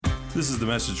This is the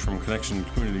message from Connection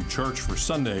Community Church for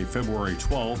Sunday, February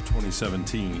 12,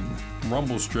 2017.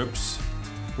 Rumble Strips,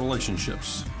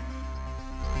 Relationships.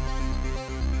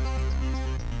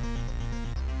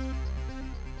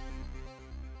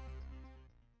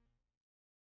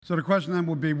 So the question then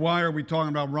would be, why are we talking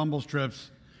about rumble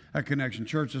strips at Connection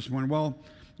Church this morning? Well,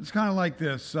 it's kind of like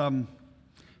this. Have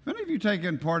any of you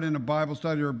taken part in a Bible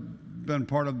study or been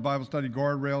part of the Bible study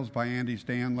Guardrails by Andy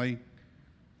Stanley?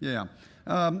 Yeah.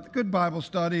 Good Bible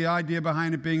study. Idea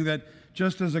behind it being that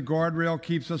just as a guardrail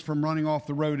keeps us from running off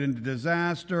the road into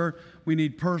disaster, we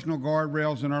need personal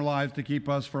guardrails in our lives to keep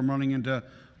us from running into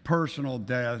personal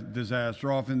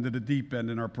disaster, off into the deep end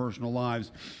in our personal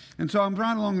lives. And so I'm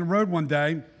driving along the road one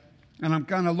day, and I'm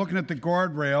kind of looking at the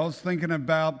guardrails, thinking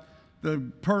about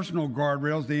the personal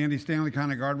guardrails, the Andy Stanley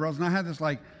kind of guardrails, and I had this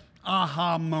like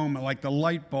aha moment, like the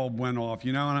light bulb went off,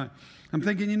 and I'm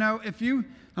thinking,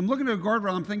 I'm looking at a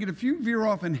guardrail, I'm thinking if you veer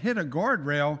off and hit a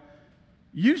guardrail,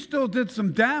 you still did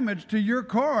some damage to your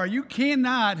car. You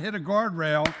cannot hit a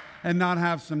guardrail and not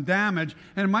have some damage.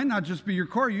 And it might not just be your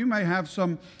car. You may have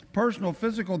some personal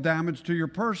physical damage to your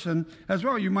person as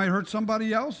well. You might hurt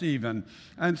somebody else even.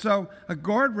 And so a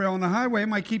guardrail on the highway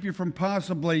might keep you from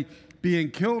possibly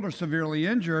being killed or severely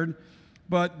injured,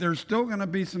 but there's still going to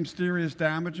be some serious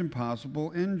damage and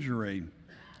possible injury.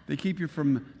 They keep you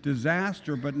from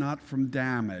disaster, but not from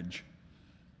damage.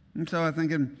 And so I'm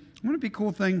thinking, wouldn't it be a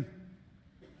cool thing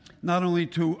not only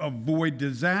to avoid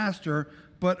disaster,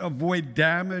 but avoid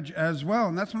damage as well?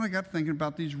 And that's when I got thinking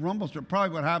about these rumble strips.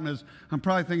 Probably what happened is I'm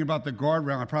probably thinking about the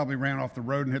guardrail. I probably ran off the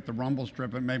road and hit the rumble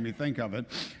strip. It made me think of it.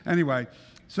 Anyway,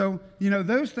 so,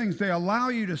 those things, they allow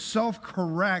you to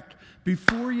self-correct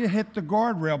before you hit the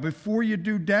guardrail, before you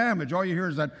do damage. All you hear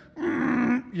is that,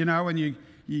 and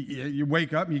you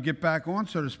wake up and you get back on,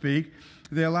 so to speak.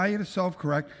 They allow you to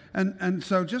self-correct. And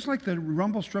so just like the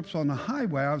rumble strips on the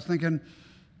highway, I was thinking,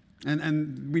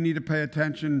 and we need to pay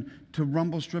attention to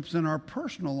rumble strips in our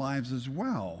personal lives as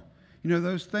well.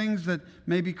 Those things that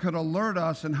maybe could alert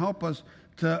us and help us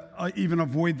to even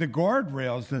avoid the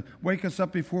guardrails, to wake us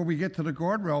up before we get to the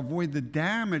guardrail, avoid the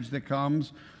damage that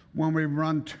comes when we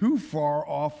run too far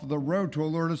off the road, to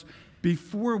alert us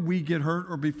before we get hurt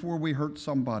or before we hurt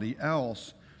somebody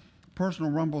else.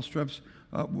 Personal rumble strips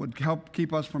would help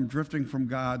keep us from drifting from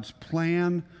God's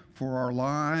plan for our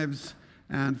lives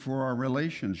and for our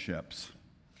relationships.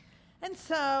 And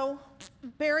so,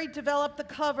 Barry developed the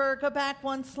cover. Go back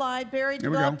one slide. Barry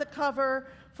developed the cover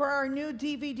for our new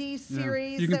DVD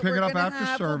series. You can pick it up after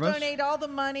service. We'll donate all the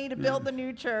money to build the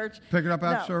new church. Pick it up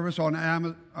after service on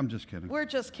Amazon. I'm just kidding. We're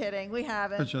just kidding. We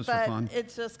haven't. It's just for fun.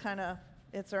 It's just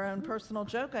it's our own personal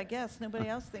joke, I guess. Nobody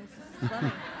else thinks this is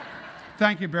funny.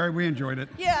 Thank you, Barry. We enjoyed it.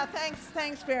 Yeah,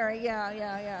 thanks, Barry.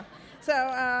 Yeah.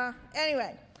 So,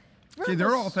 anyway. See,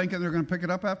 they're all thinking they're going to pick it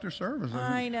up after service.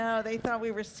 I know. They thought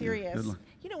we were serious.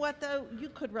 You know what, though? You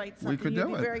could write something. We could do it.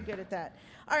 You'd be very good at that.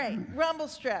 All right, rumble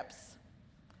strips.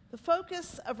 The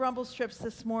focus of rumble strips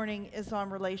this morning is on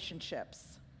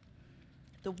relationships.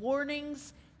 The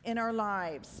warnings in our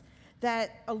lives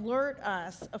that alert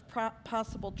us of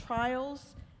possible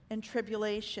trials and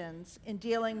tribulations in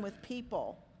dealing with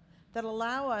people, that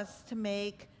allow us to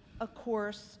make a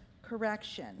course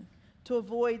correction, to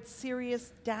avoid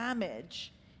serious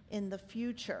damage in the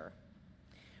future.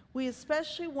 We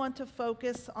especially want to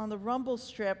focus on the rumble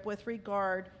strip with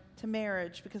regard to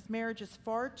marriage, because marriage is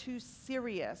far too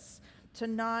serious to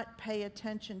not pay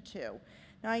attention to.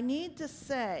 Now, I need to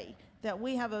say that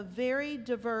we have a very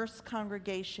diverse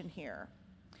congregation here.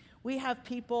 We have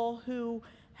people who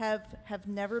have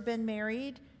never been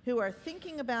married, who are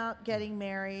thinking about getting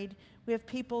married. We have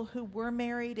people who were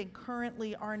married and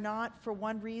currently are not for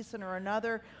one reason or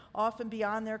another, often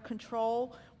beyond their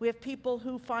control. We have people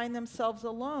who find themselves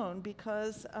alone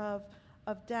because of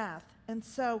death. And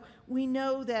so we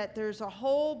know that there's a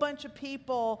whole bunch of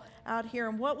people out here.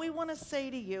 And what we want to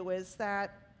say to you is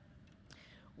that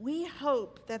we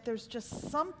hope that there's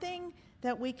just something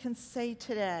that we can say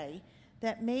today,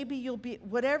 that maybe you'll be,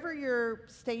 whatever your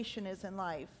station is in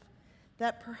life,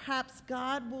 that perhaps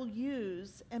God will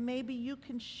use, and maybe you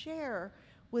can share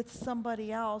with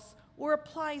somebody else or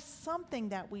apply something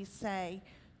that we say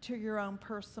to your own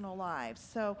personal lives.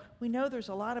 So we know there's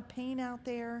a lot of pain out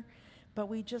there, but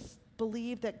we just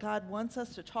believe that God wants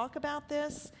us to talk about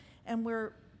this, and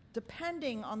we're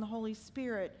depending on the Holy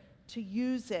Spirit to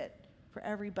use it for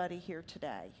everybody here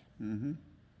today. Mm-hmm.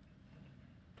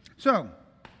 So,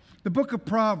 the book of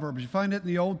Proverbs, you find it in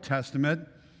the Old Testament,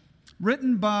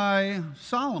 written by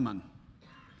Solomon.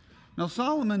 Now,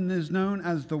 Solomon is known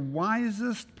as the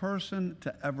wisest person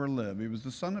to ever live. He was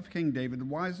the son of King David, the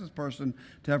wisest person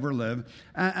to ever live.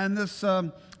 And this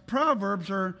Proverbs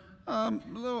are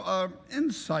little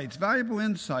insights, valuable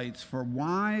insights for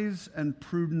wise and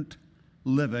prudent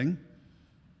living.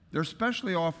 They're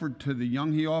especially offered to the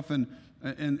young. He often,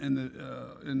 in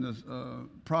the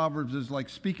Proverbs, is like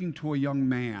speaking to a young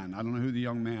man. I don't know who the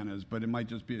young man is, but it might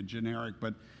just be a generic,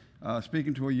 but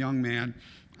speaking to a young man.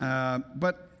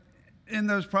 But in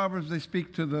those Proverbs, they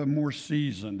speak to the more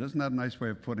seasoned. Isn't that a nice way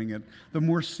of putting it? The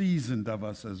more seasoned of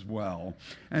us as well.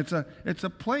 And it's a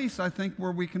place, I think,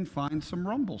 where we can find some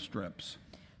rumble strips.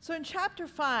 So in chapter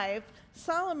 5,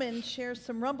 Solomon shares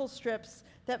some rumble strips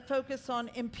that focus on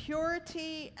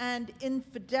impurity and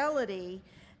infidelity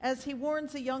as he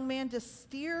warns a young man to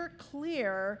steer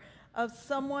clear of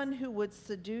someone who would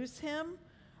seduce him,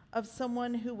 of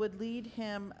someone who would lead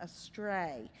him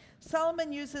astray.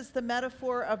 Solomon uses the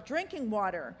metaphor of drinking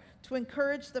water to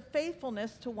encourage the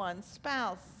faithfulness to one's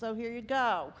spouse. So here you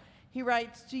go. He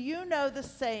writes, "Do you know the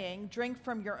saying, drink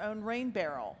from your own rain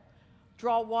barrel,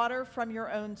 draw water from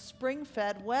your own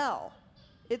spring-fed well?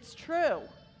 It's true.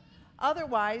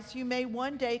 Otherwise, you may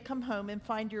one day come home and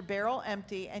find your barrel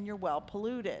empty and your well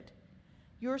polluted.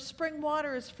 Your spring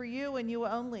water is for you and you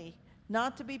only,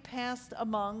 not to be passed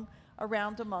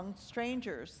around among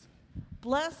strangers.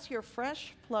 Bless your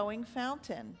fresh flowing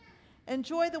fountain.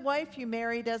 Enjoy the wife you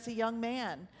married as a young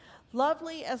man,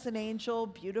 lovely as an angel,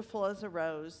 beautiful as a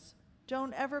rose.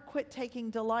 Don't ever quit taking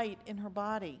delight in her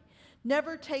body.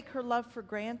 Never take her love for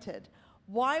granted.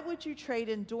 Why would you trade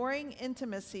enduring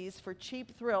intimacies for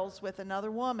cheap thrills with another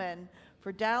woman,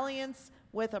 for dalliance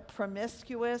with a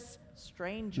promiscuous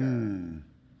stranger?"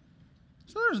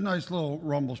 So there's a nice little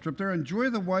rumble strip there. Enjoy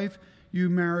the wife you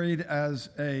married as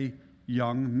a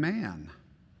young man.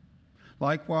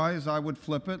 Likewise, I would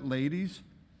flip it, ladies,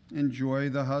 enjoy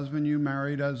the husband you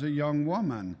married as a young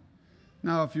woman.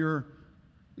 Now, if you're,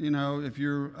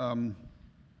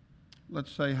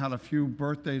 let's say, had a few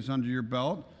birthdays under your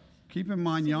belt, keep in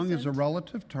mind young is a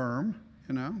relative term,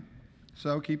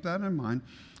 so keep that in mind.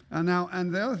 And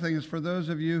the other thing is for those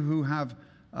of you who have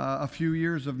a few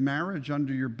years of marriage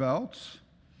under your belts,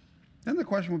 then the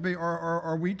question would be,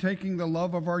 are we taking the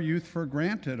love of our youth for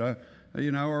granted?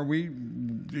 Are we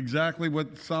exactly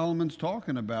what Solomon's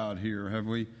talking about here?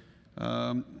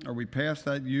 Are we past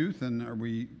that youth and are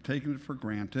we taking it for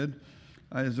granted?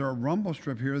 Is there a rumble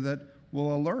strip here that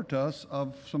will alert us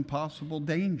of some possible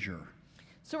danger?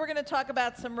 So we're going to talk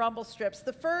about some rumble strips.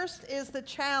 The first is the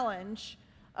challenge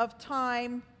of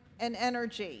time and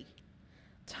energy.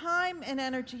 Time and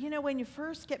energy. When you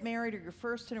first get married or you're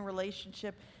first in a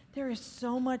relationship, there is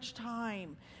so much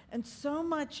time and so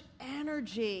much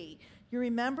energy. You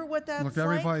remember what that's like? Look,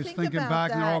 everybody's thinking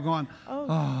back and they're all going,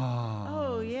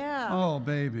 oh, yeah. Oh,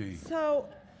 baby. So,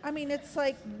 it's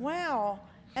like, wow.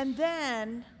 And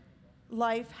then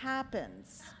life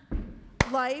happens.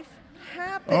 Life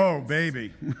happens. Oh,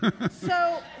 baby.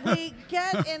 So we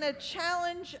get in a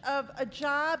challenge of a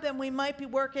job and we might be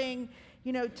working,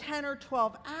 10 or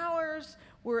 12 hours.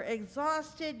 We're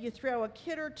exhausted. You throw a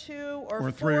kid or two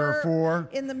or three or four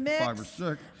in the mix. 5 or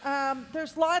 6.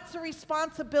 There's lots of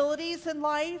responsibilities in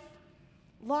life.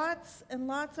 Lots and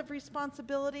lots of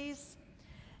responsibilities.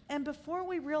 And before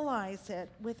we realize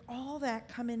it, with all that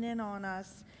coming in on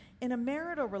us, in a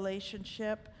marital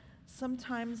relationship,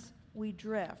 sometimes we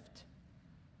drift.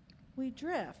 We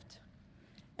drift.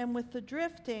 And with the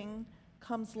drifting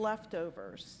comes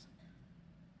leftovers.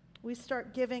 We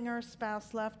start giving our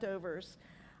spouse leftovers.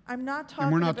 I'm not talking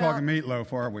And we're not about, talking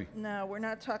meatloaf, are we? No, we're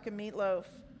not talking meatloaf.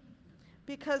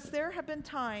 Because there have been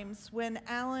times when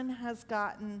Alan has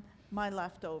gotten my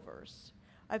leftovers.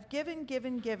 I've given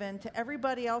to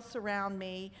everybody else around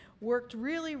me, worked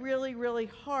really, really, really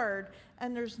hard,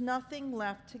 and there's nothing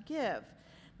left to give.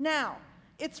 Now,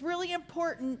 it's really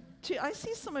important to, I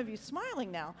see some of you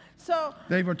smiling now. So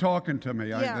they were talking to me.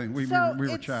 Yeah, We so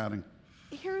were chatting.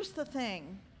 Here's the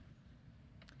thing.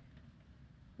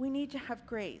 We need to have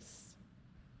grace.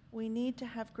 We need to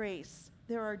have grace.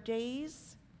 There are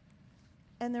days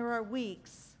and there are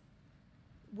weeks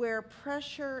where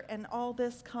pressure and all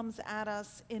this comes at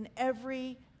us in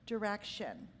every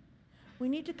direction. We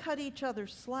need to cut each other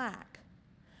slack.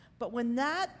 But when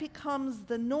that becomes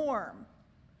the norm,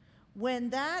 when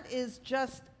that is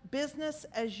just business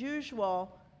as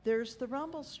usual, there's the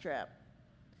rumble strip.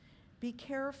 Be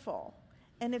careful.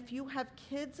 And if you have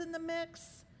kids in the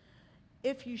mix,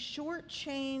 if you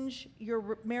shortchange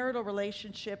your marital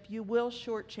relationship, you will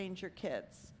shortchange your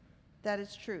kids. That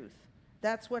is truth.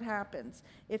 That's what happens.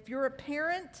 If you're a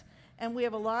parent, and we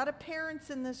have a lot of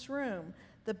parents in this room,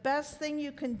 The best thing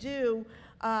you can do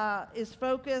is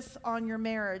focus on your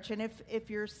marriage. And if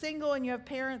you're single and you have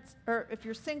parents, or if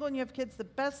you're single and you have kids, the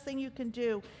best thing you can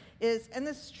do is, and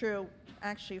this is true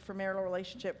actually for marital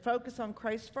relationship, focus on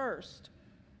Christ first.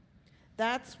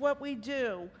 That's what we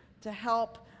do to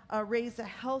help raise a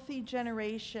healthy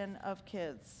generation of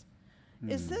kids.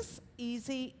 Is this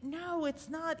easy? No, it's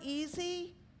not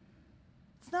easy.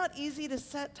 It's not easy to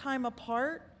set time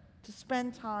apart to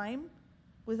spend time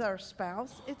with our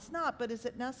spouse. It's not, but is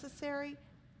it necessary?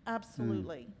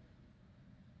 Absolutely.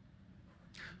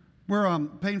 We're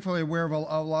painfully aware of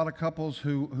a lot of couples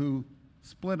who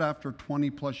split after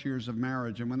 20 plus years of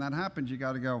marriage. And when that happens, you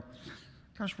got to go,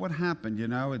 gosh, what happened?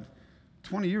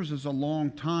 20 years is a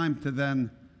long time to then,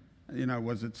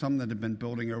 was it something that had been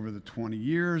building over the 20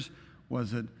 years?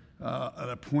 Was it at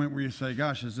a point where you say,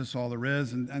 gosh, is this all there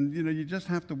is? And you just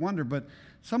have to wonder. But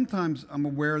sometimes I'm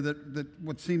aware that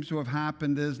what seems to have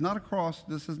happened is not across,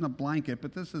 this isn't a blanket,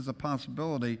 but this is a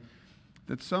possibility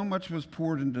that so much was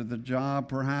poured into the job,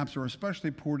 perhaps, or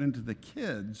especially poured into the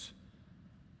kids,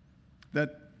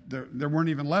 that there weren't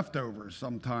even leftovers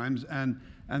sometimes. And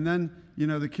then,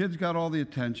 the kids got all the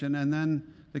attention, and then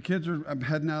the kids are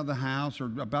heading out of the house or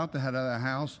about to head out of the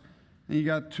house, and you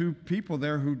got two people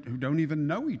there who don't even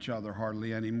know each other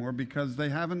hardly anymore because they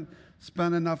haven't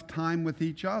spent enough time with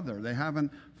each other. They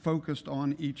haven't focused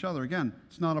on each other. Again,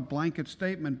 it's not a blanket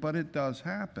statement, but it does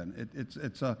happen.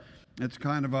 It's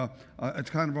kind of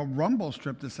a rumble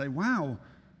strip to say, wow,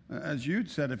 as you'd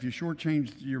said, if you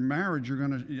shortchange your marriage, you're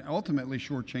going to ultimately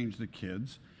shortchange the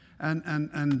kids.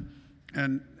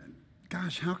 And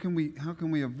gosh, how can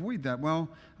we avoid that? Well,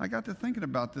 I got to thinking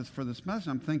about this for this message.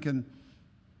 I'm thinking,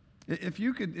 if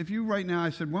you right now,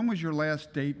 I said, when was your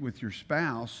last date with your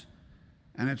spouse?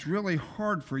 And it's really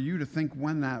hard for you to think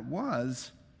when that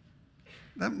was.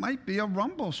 That might be a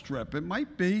rumble strip. It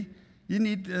might be you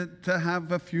need to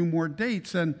have a few more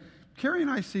dates. And Carrie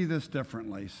and I see this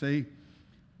differently. See,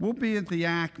 we'll be at the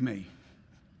Acme.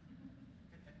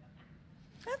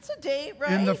 That's a date,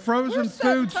 right? In the frozen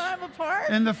foods, time apart.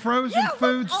 In the frozen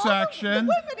foods section.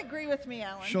 The women agree with me,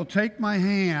 Alan. She'll take my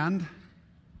hand.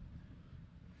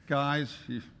 Guys,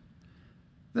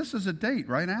 this is a date,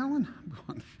 right, Alan?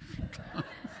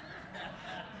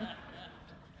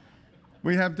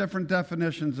 We have different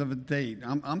definitions of a date.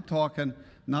 I'm talking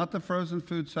not the frozen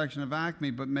food section of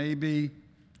Acme, but maybe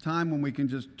time when we can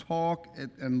just talk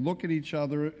and look at each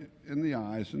other in the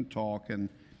eyes and talk and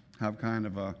have kind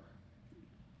of a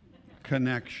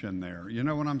connection there. You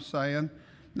know what I'm saying?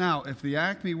 Now, if the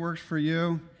Acme works for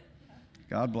you,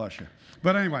 God bless you.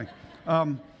 But anyway,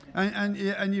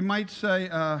 and you might say,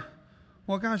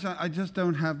 well, gosh, I just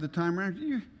don't have the time.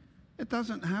 It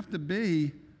doesn't have to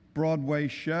be Broadway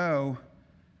show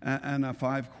and a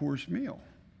 5-course meal.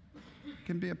 It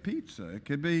can be a pizza. It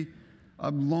could be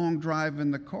a long drive in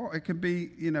the car. It could be,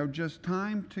 just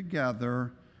time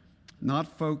together,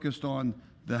 not focused on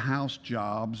the house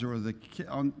jobs or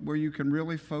where you can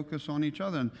really focus on each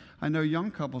other. And I know young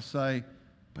couples say,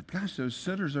 but gosh, those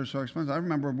sitters are so expensive. I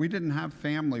remember we didn't have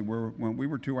family when we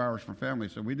were 2 hours from family,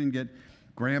 so we didn't get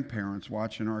grandparents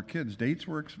watching our kids. Dates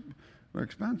were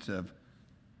expensive,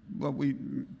 but we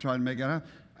tried to make it happen.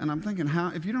 And I'm thinking,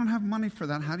 if you don't have money for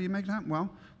that, how do you make that?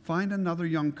 Well, find another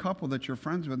young couple that you're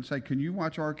friends with and say, can you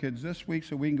watch our kids this week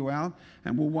so we can go out,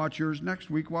 and we'll watch yours next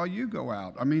week while you go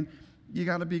out? I mean, you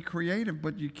got to be creative,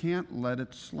 but you can't let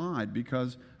it slide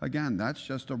because, again, that's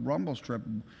just a rumble strip.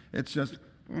 It's just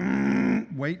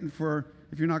waiting for,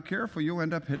 if you're not careful, you'll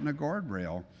end up hitting a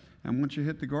guardrail. And once you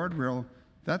hit the guardrail,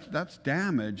 that's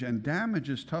damage, and damage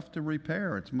is tough to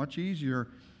repair. It's much easier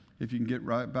if you can get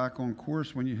right back on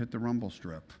course when you hit the rumble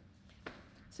strip.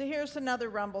 So here's another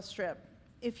rumble strip.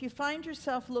 If you find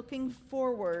yourself looking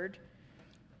forward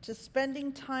to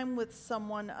spending time with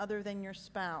someone other than your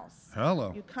spouse.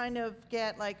 Hello. You kind of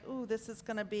get like, ooh, this is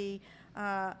going to be,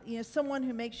 someone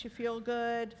who makes you feel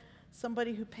good,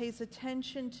 somebody who pays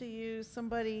attention to you,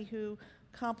 somebody who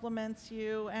compliments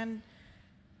you. And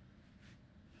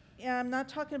I'm not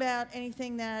talking about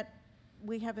anything that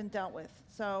we haven't dealt with.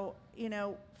 So,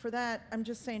 for that, I'm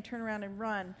just saying turn around and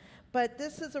run. But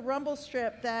this is a rumble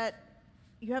strip that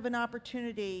you have an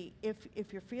opportunity, if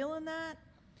you're feeling that,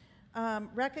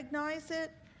 recognize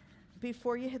it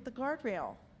before you hit the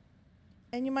guardrail.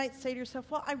 And you might say to yourself,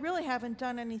 well, I really haven't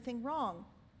done anything wrong.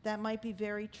 That might be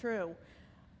very true.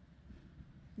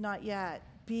 Not yet.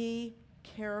 Be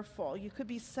careful. You could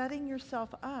be setting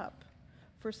yourself up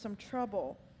for some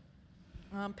trouble.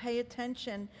 Pay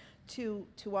attention to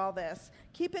all this.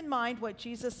 Keep in mind what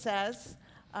Jesus says,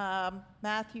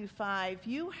 Matthew 5,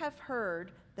 you have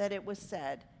heard that it was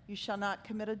said, you shall not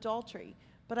commit adultery.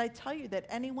 But I tell you that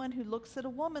anyone who looks at a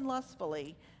woman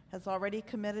lustfully has already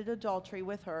committed adultery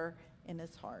with her in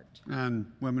his heart.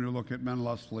 And women who look at men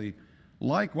lustfully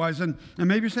likewise. And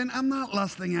maybe you're saying, I'm not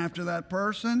lusting after that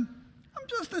person. I'm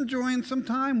just enjoying some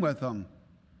time with them.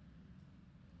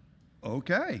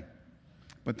 Okay.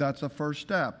 But that's a first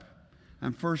step.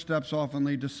 And first steps often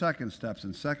lead to second steps,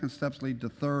 and second steps lead to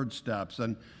third steps.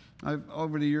 And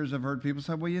over the years, I've heard people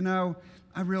say, well, you know,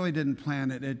 I really didn't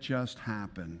plan it. It just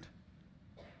happened.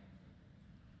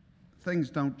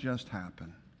 Things don't just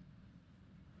happen.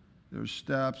 There's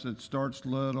steps. It starts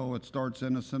little. It starts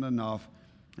innocent enough.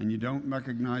 And you don't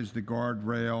recognize the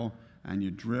guardrail, and you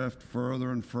drift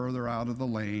further and further out of the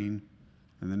lane.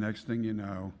 And the next thing you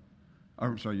know,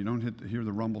 you don't hear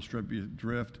the rumble strip, you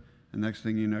drift. The next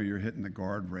thing you know, you're hitting the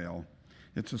guardrail.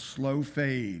 It's a slow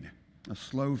fade, a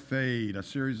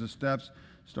series of steps,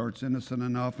 starts innocent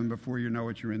enough, and before you know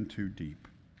it, you're in too deep.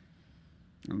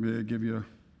 Let me give you a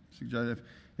suggestion.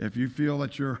 If you feel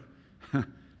that you're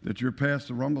past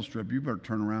the rumble strip, you better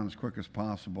turn around as quick as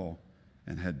possible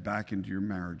and head back into your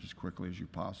marriage as quickly as you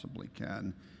possibly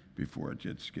can before it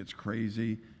just gets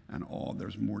crazy and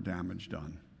there's more damage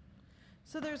done.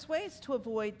 So there's ways to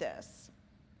avoid this.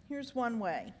 Here's one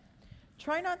way.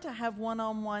 Try not to have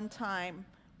one-on-one time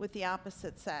with the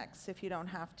opposite sex if you don't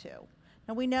have to.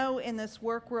 Now, we know in this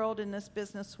work world, in this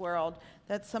business world,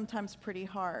 that's sometimes pretty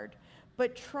hard.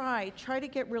 But try to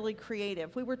get really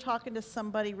creative. We were talking to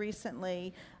somebody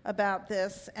recently about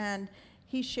this, and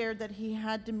he shared that he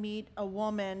had to meet a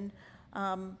woman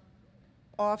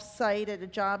off-site at a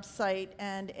job site,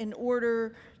 and in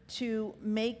order to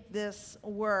make this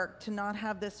work, to not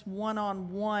have this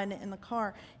one-on-one in the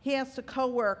car, he asked a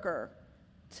coworker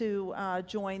to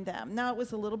join them. Now, it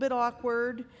was a little bit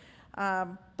awkward,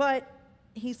 but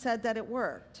he said that it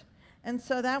worked. And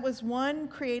so that was one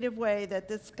creative way that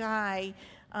this guy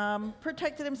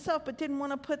protected himself, but didn't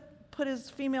want to put his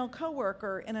female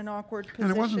coworker in an awkward position.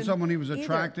 And it wasn't someone he was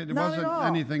attracted. It wasn't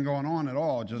anything going on at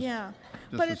all. Just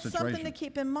but it's something to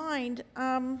keep in mind.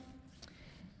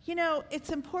 You know,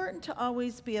 it's important to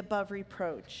always be above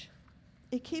reproach.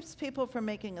 It keeps people from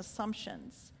making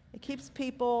assumptions. It keeps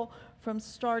people from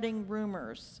starting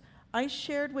rumors. I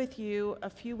shared with you a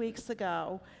few weeks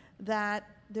ago that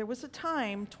there was a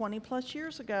time 20 plus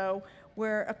years ago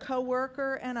where a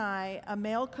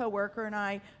male coworker and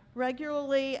I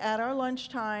regularly at our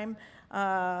lunchtime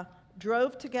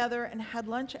drove together and had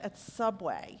lunch at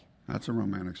Subway. That's a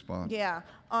romantic spot. Yeah,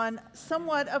 on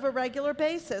somewhat of a regular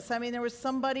basis. I mean, there was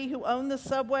somebody who owned the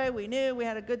Subway. We knew, we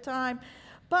had a good time.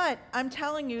 But I'm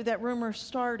telling you that rumors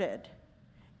started.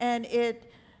 And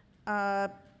it,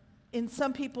 in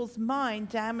some people's mind,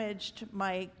 damaged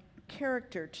my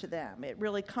character to them. It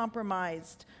really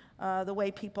compromised the way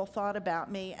people thought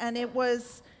about me. And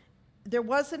there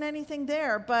wasn't anything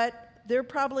there, but there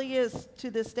probably is, to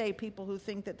this day, people who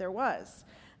think that there was.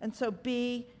 And so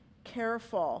be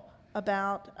careful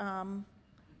about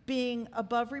being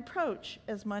above reproach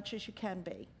as much as you can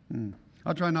be.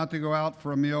 I'll try not to go out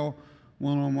for a meal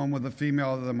one-on-one with a female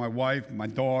other than my wife, my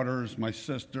daughters, my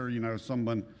sister,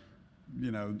 someone,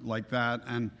 like that.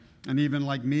 And even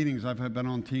like meetings, I've been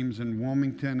on teams in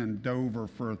Wilmington and Dover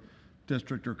for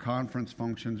district or conference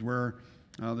functions where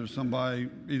there's somebody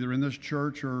either in this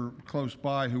church or close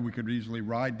by who we could easily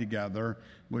ride together.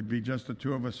 Would be just the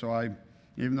two of us. So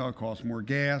even though it costs more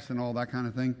gas and all that kind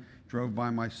of thing, drove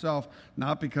by myself,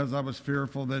 not because I was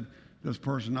fearful that this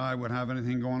person and I would have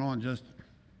anything going on, just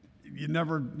you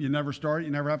never start,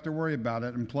 you never have to worry about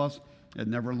it, and plus, it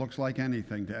never looks like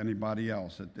anything to anybody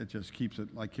else. It just keeps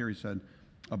it, like Carrie said,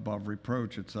 above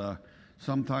reproach.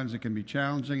 Sometimes it can be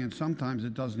challenging, and sometimes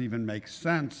it doesn't even make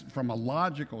sense from a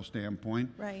logical standpoint.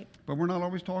 Right. But we're not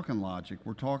always talking logic.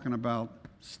 We're talking about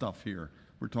stuff here.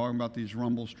 We're talking about these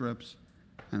rumble strips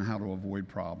and how to avoid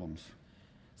problems.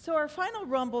 So our final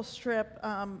rumble strip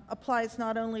applies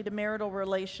not only to marital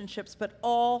relationships, but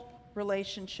all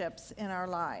relationships in our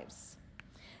lives.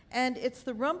 And it's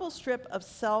the rumble strip of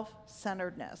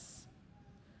self-centeredness.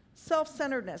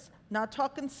 Self-centeredness. Not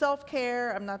talking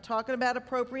self-care. I'm not talking about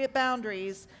appropriate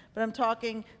boundaries, but I'm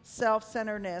talking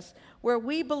self-centeredness, where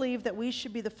we believe that we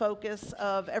should be the focus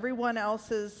of everyone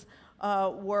else's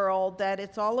world, that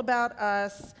it's all about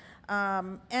us,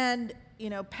 and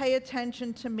pay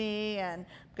attention to me, and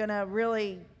I'm going to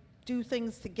really do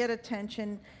things to get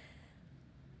attention.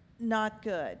 Not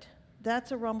good.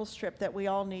 That's a rumble strip that we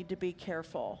all need to be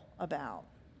careful about.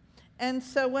 And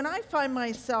so when I find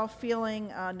myself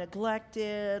feeling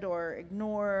neglected or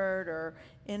ignored or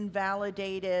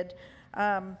invalidated,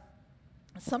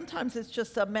 sometimes it's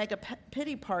just a mega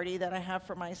pity party that I have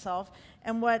for myself.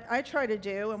 And what I try to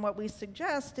do and what we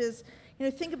suggest is,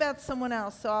 think about someone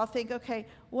else. So I'll think, okay,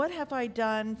 what have I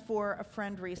done for a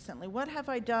friend recently? What have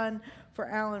I done for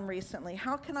Alan recently?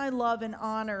 How can I love and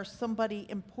honor somebody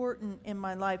important in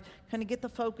my life? Kind of get the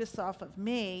focus off of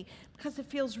me, because it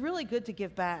feels really good to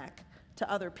give back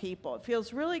to other people. It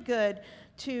feels really good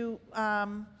to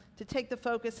take the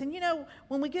focus. And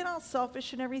when we get all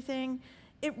selfish and everything,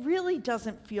 it really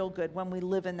doesn't feel good when we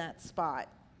live in that spot.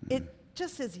 It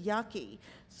just is yucky.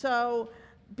 So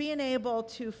being able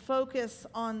to focus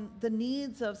on the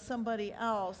needs of somebody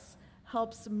else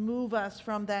helps move us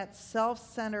from that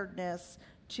self-centeredness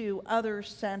to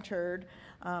other-centered.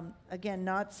 Again,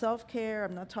 not self-care.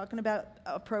 I'm not talking about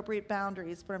appropriate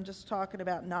boundaries, but I'm just talking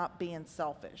about not being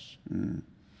selfish.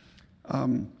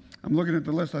 I'm looking at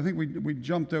the list. I think we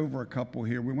jumped over a couple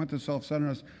here. We went to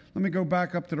self-centeredness. Let me go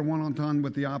back up to the one on time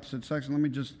with the opposite sex. Let me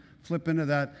just flip into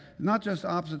that. Not just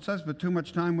opposite sex, but too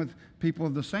much time with people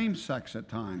of the same sex at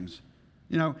times.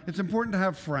 It's important to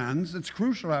have friends. It's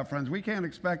crucial to have friends. We can't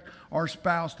expect our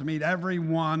spouse to meet every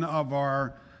one of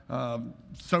our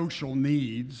social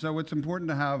needs. So it's important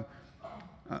to have,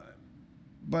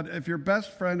 but if your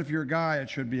best friend, if you're a guy, it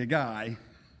should be a guy.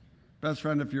 Best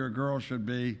friend, if you're a girl, should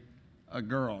be a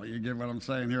girl. You get what I'm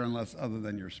saying here, unless other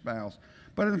than your spouse.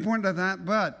 But it's important to that.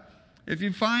 But if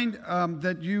you find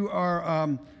that you are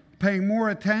paying more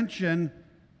attention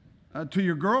to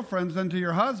your girlfriends than to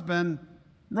your husband,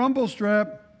 rumble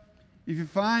strip. If you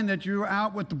find that you're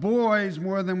out with the boys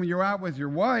more than when you're out with your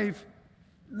wife,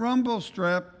 rumble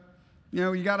strip.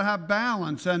 You got to have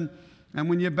balance. And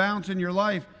when you balance in your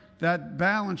life, that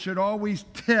balance should always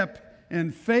tip in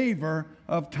favor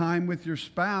of time with your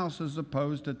spouse as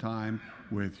opposed to time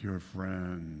with your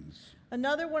friends.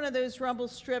 Another one of those rumble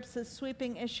strips is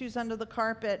sweeping issues under the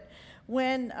carpet.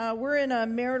 When we're in a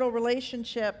marital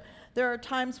relationship, there are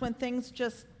times when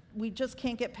we just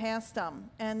can't get past them,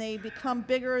 and they become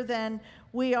bigger than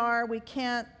we are. We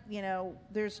can't,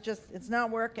 it's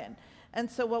not working. And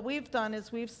so what we've done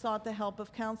is we've sought the help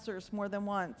of counselors more than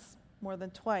once, more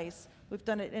than twice. We've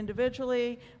done it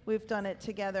individually. We've done it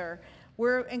together.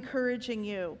 We're encouraging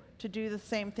you to do the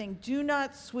same thing. Do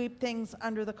not sweep things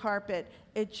under the carpet.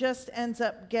 It just ends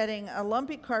up getting a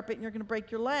lumpy carpet and you're going to break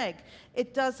your leg.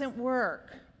 It doesn't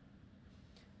work.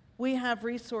 We have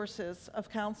resources of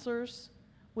counselors.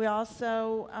 We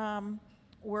also,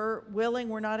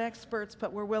 we're not experts,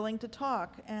 but we're willing to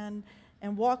talk and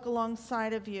walk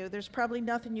alongside of you. There's probably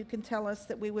nothing you can tell us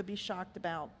that we would be shocked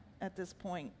about at this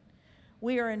point.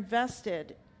 We are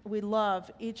invested. We love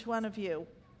each one of you.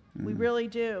 We really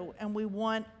do, and we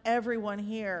want everyone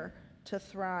here to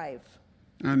thrive.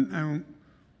 And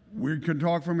we can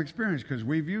talk from experience because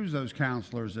we've used those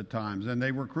counselors at times, and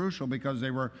they were crucial because they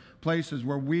were places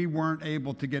where we weren't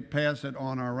able to get past it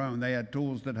on our own. They had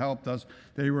tools that helped us.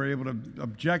 They were able to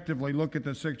objectively look at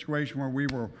the situation where we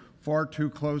were far too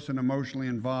close and emotionally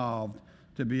involved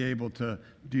to be able to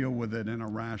deal with it in a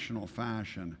rational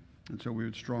fashion. And so we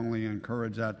would strongly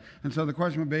encourage that. And so the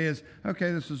question would be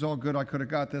okay, this is all good. I could have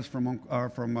got this from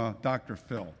Dr.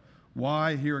 Phil.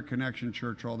 Why here at Connection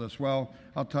Church all this? Well,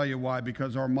 I'll tell you why.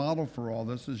 Because our model for all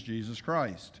this is Jesus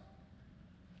Christ.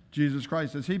 Jesus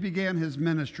Christ. As he began his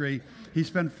ministry, he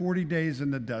spent 40 days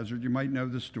in the desert. You might know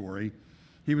the story.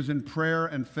 He was in prayer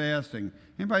and fasting.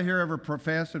 Anybody here ever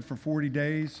fasted for 40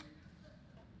 days?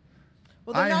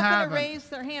 Well, they're not going to raise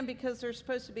their hand because they're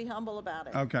supposed to be humble about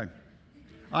it. Okay.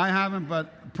 I haven't,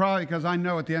 but probably because I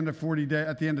know at the end of 20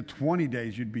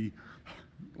 days, you'd be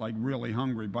like really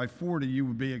hungry. By 40, you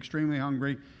would be extremely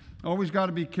hungry. Always got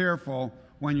to be careful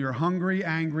when you're hungry,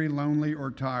 angry, lonely,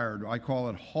 or tired. I call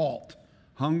it HALT.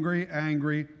 Hungry,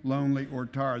 angry, lonely, or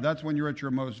tired. That's when you're at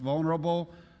your most vulnerable,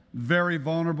 very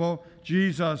vulnerable.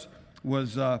 Jesus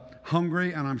was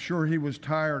hungry, and I'm sure he was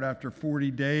tired after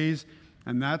 40 days,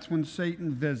 and that's when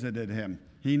Satan visited him.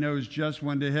 He knows just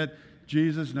when to hit.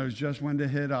 Jesus knows just when to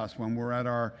hit us when we're at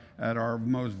our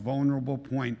most vulnerable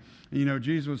point.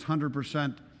 Jesus was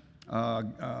 100%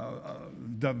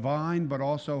 divine, but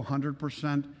also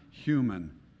 100%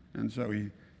 human. And so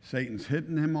Satan's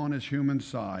hitting him on his human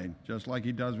side, just like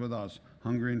he does with us,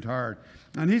 hungry and tired.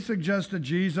 And he suggested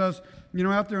Jesus,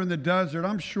 out there in the desert,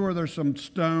 I'm sure there's some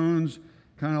stones,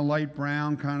 kind of light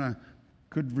brown, kind of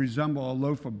could resemble a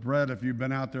loaf of bread if you've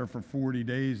been out there for 40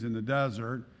 days in the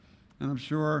desert. And I'm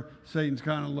sure Satan's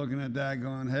kind of looking at that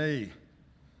going, hey,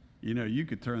 you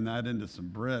could turn that into some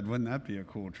bread. Wouldn't that be a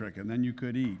cool trick? And then you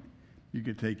could eat. You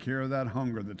could take care of that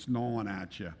hunger that's gnawing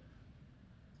at you.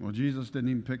 Well, Jesus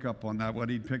didn't even pick up on that. What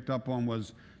he picked up on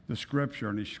was the scripture,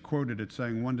 and he quoted it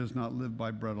saying, one does not live by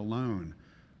bread alone,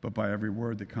 but by every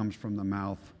word that comes from the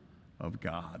mouth of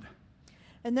God.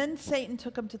 And then Satan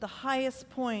took him to the highest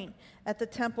point at the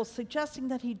temple, suggesting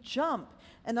that he jump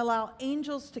and allow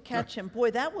angels to catch him.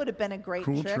 Boy, that would have been a great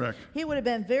Cool trick. He would have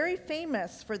been very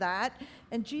famous for that.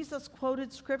 And Jesus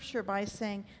quoted scripture by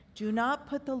saying, "Do not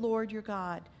put the Lord your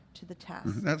God to the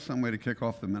test." That's some way to kick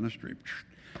off the ministry.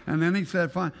 And then he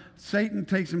said, fine. Satan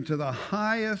takes him to the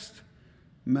highest,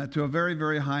 to a very,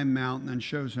 very high mountain, and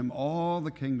shows him all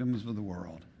the kingdoms of the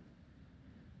world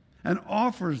and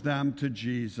offers them to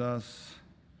Jesus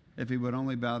if he would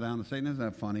only bow down to Satan. Isn't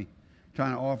that funny?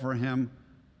 Trying to offer him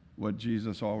what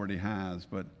Jesus already has.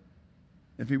 But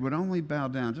if he would only bow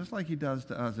down, just like he does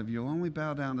to us, if you'll only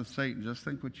bow down to Satan, just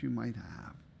think what you might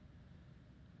have.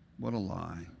 What a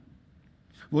lie.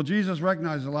 Well, Jesus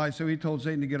recognized the lie, so he told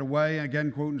Satan to get away,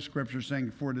 again quoting scripture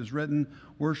saying, "For it is written,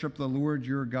 worship the Lord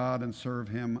your God and serve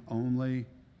him only."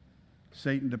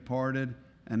 Satan departed,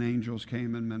 and angels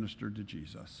came and ministered to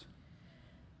Jesus.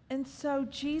 And so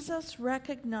Jesus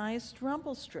recognized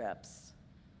rumble strips.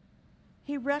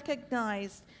 He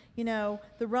recognized,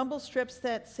 the rumble strips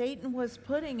that Satan was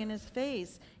putting in his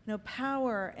face,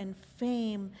 power and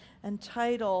fame and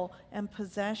title and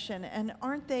possession. And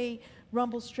aren't they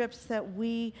rumble strips that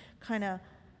we kind of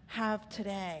have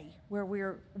today, where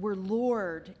we're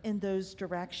lured in those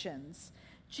directions?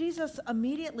 Jesus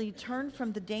immediately turned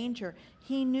from the danger.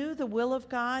 He knew the will of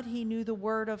God. He knew the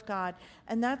Word of God.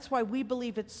 And that's why we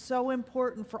believe it's so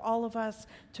important for all of us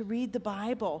to read the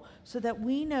Bible so that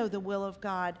we know the will of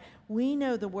God. We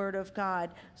know the Word of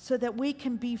God so that we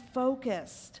can be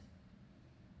focused,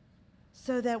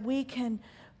 so that we can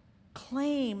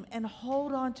claim and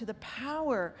hold on to the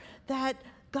power that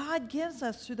God gives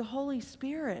us through the Holy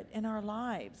Spirit in our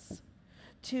lives,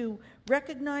 to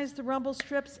recognize the rumble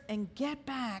strips and get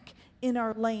back in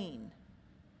our lane.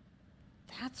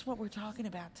 That's what we're talking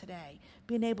about today,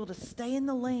 being able to stay in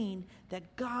the lane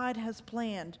that God has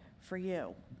planned for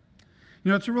you.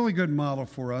 It's a really good model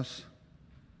for us,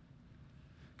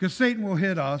 because Satan will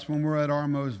hit us when we're at our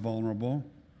most vulnerable,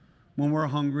 when we're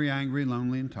hungry, angry,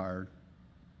 lonely, and tired,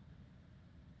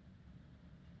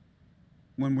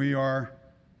 when we are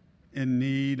in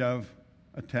need of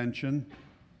attention,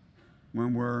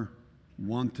 when we're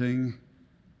wanting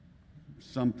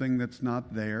something that's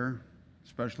not there,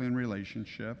 especially in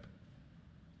relationship.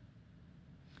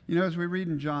 As we read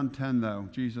in John 10, though,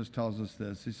 Jesus tells us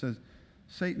this. He says,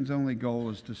 Satan's only goal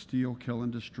is to steal, kill,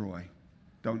 and destroy.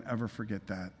 Don't ever forget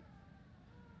that.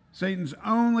 Satan's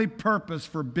only purpose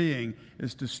for being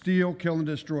is to steal, kill, and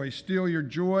destroy. Steal your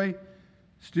joy,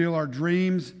 steal our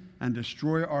dreams, and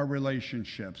destroy our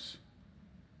relationships.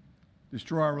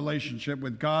 Destroy our relationship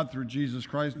with God through Jesus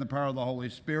Christ and the power of the Holy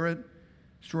Spirit.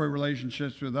 Destroy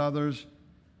relationships with others.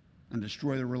 And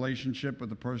destroy the relationship with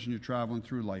the person you're traveling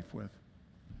through life with.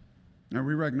 Now,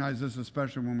 we recognize this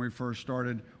especially when we first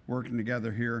started working together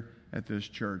here at this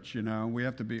church. We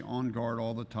have to be on guard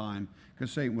all the time,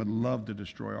 because Satan would love to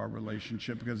destroy our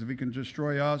relationship. Because if he can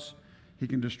destroy us, he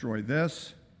can destroy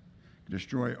this,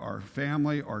 destroy our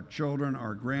family, our children,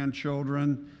 our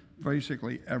grandchildren,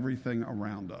 basically everything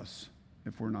around us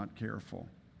if we're not careful.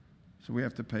 So we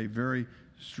have to pay very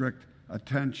strict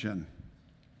attention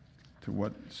to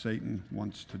what Satan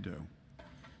wants to do.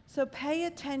 So pay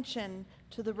attention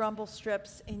to the rumble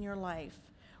strips in your life.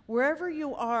 Wherever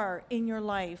you are in your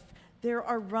life, there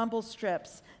are rumble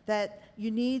strips that you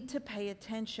need to pay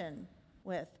attention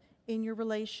with in your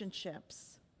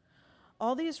relationships.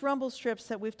 All these rumble strips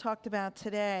that we've talked about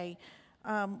today,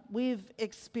 we've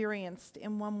experienced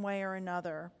in one way or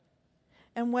another.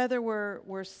 And whether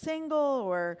we're single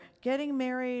or getting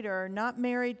married or not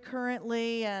married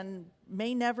currently and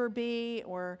may never be,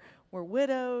 or we're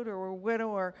widowed or we're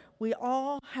widower, we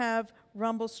all have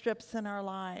rumble strips in our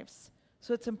lives.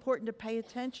 So it's important to pay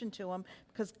attention to them,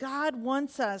 because God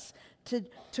wants us to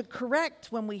correct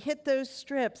when we hit those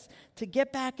strips, to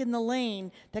get back in the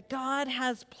lane that God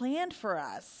has planned for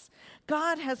us.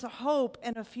 God has a hope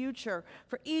and a future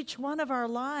for each one of our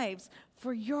lives,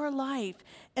 for your life.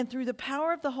 And through the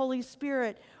power of the Holy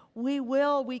Spirit,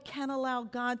 we can allow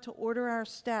God to order our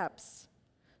steps,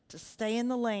 to stay in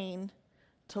the lane,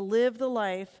 to live the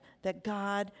life that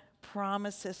God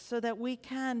promises, so that we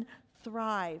can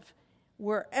thrive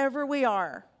wherever we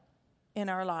are in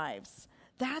our lives.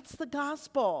 That's the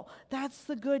gospel. That's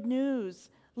the good news.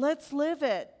 Let's live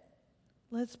it.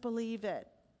 Let's believe it.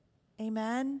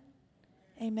 Amen?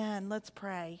 Amen. Let's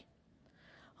pray.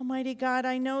 Almighty God,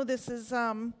 I know this is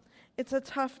it's a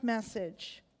tough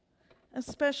message,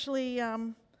 especially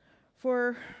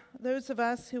for those of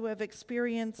us who have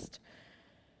experienced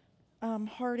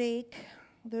heartache,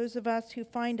 those of us who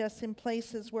find us in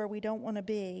places where we don't want to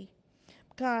be.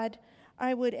 God,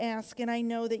 I would ask, and I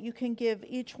know that you can give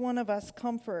each one of us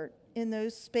comfort in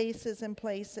those spaces and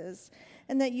places,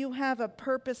 and that you have a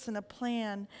purpose and a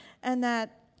plan, and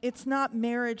that it's not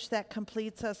marriage that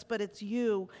completes us, but it's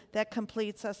you that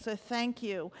completes us. So thank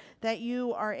you that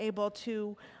you are able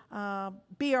to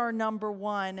be our number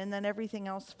one, and then everything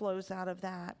else flows out of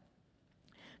that.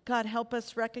 God, help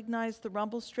us recognize the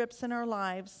rumble strips in our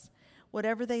lives,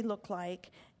 whatever they look like,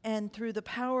 and through the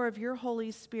power of your Holy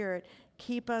Spirit,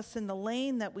 keep us in the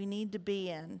lane that we need to be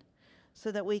in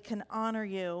so that we can honor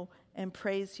you and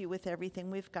praise you with everything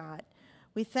we've got.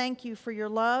 We thank you for your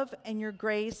love and your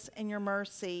grace and your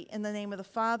mercy. In the name of the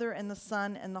Father and the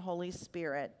Son and the Holy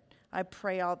Spirit, I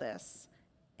pray all this.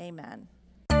 Amen.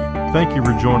 Thank you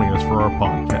for joining us for our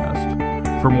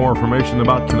podcast. For more information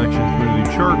about Connection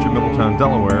Community Church in Middletown,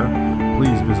 Delaware,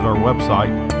 please visit our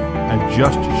website at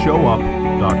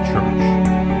justshowup.church.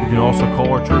 You can also call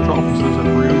our church offices at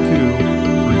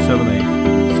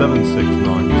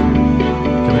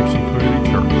 302-378-7692. Connection Community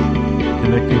Church,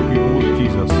 connecting people with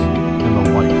Jesus